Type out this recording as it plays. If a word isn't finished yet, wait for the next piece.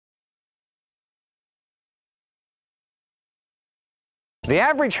The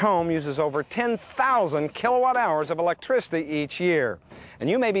average home uses over 10,000 kilowatt hours of electricity each year. And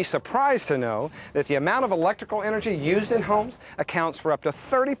you may be surprised to know that the amount of electrical energy used in homes accounts for up to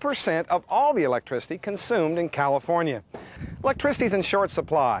 30% of all the electricity consumed in California. Electricity is in short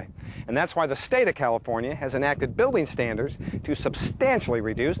supply, and that's why the state of California has enacted building standards to substantially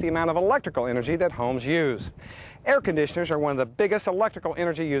reduce the amount of electrical energy that homes use. Air conditioners are one of the biggest electrical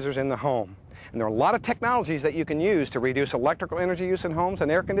energy users in the home. And there are a lot of technologies that you can use to reduce electrical energy use in homes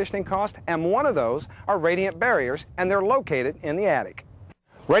and air conditioning costs, and one of those are radiant barriers, and they're located in the attic.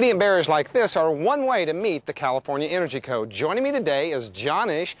 Radiant barriers like this are one way to meet the California Energy Code. Joining me today is John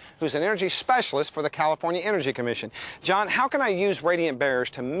Ish, who's an energy specialist for the California Energy Commission. John, how can I use radiant barriers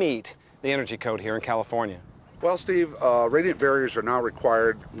to meet the Energy Code here in California? Well, Steve, radiant barriers are now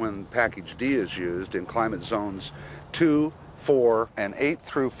required when package D is used in climate zones 2, 4, and 8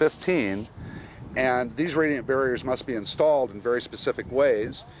 through 15. And these radiant barriers must be installed in very specific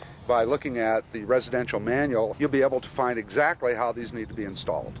ways. By looking at the residential manual, you'll be able to find exactly how these need to be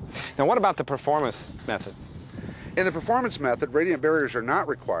installed. Now, what about the performance method? In the performance method, radiant barriers are not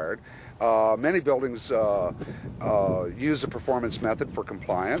required. Many buildings use the performance method for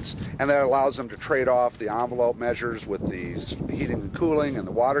compliance, and that allows them to trade off the envelope measures with the heating and cooling and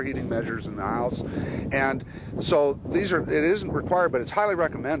the water heating measures in the house. And so it isn't required, but it's highly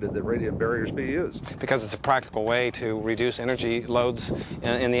recommended that radiant barriers be used. Because it's a practical way to reduce energy loads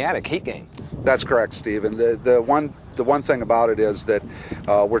in the attic, heat gain. That's correct, Steve. And the one thing about it is that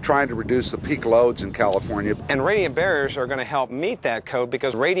we're trying to reduce the peak loads in California. And radiant barriers are going to help meet that code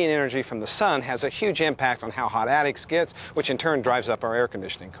because radiant energy from the sun has a huge impact on how hot attics get, which in turn drives up our air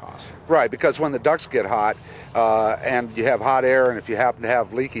conditioning costs. Right, because when the ducts get hot and you have hot air, and if you happen to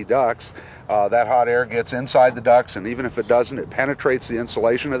have leaky ducts, that hot air gets inside the ducts, and even if it doesn't, it penetrates the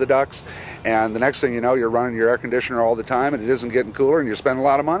insulation of the ducts. And the next thing you know, you're running your air conditioner all the time, and it isn't getting cooler, and you're spending a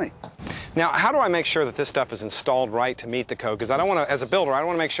lot of money. Now, how do I make sure that this stuff is installed right to meet the code? Because I don't want to, as a builder, I don't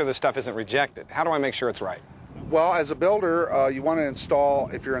want to make sure this stuff isn't rejected. How do I make sure it's right? Well, as a builder, you want to install,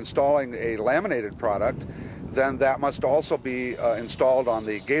 if you're installing a laminated product, then that must also be installed on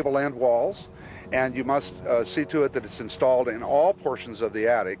the gable end walls, and you must see to it that it's installed in all portions of the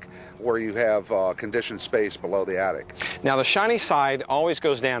attic where you have conditioned space below the attic. Now, the shiny side always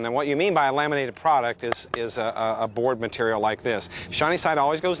goes down. And what you mean by a laminated product is a board material like this. Shiny side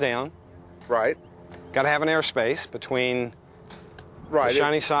always goes down. Right. Got to have an airspace between the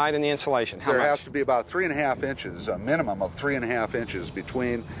shiny side and the insulation. How much? There has to be about 3.5 inches, a minimum of 3.5 inches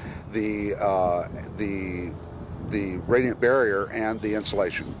between the radiant barrier and the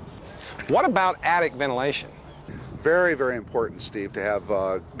insulation. What about attic ventilation? Very, very important, Steve, to have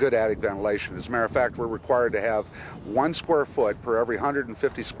good attic ventilation. As a matter of fact, we're required to have 1 square foot per every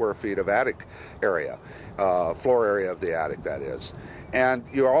 150 square feet of attic area, floor area of the attic, that is. And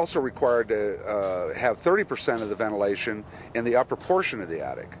you're also required to have 30% of the ventilation in the upper portion of the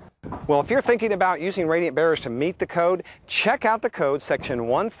attic. Well, if you're thinking about using radiant barriers to meet the code, check out the code section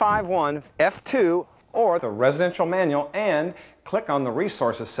 151F2 or the residential manual, and click on the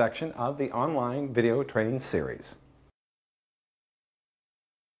resources section of the online video training series.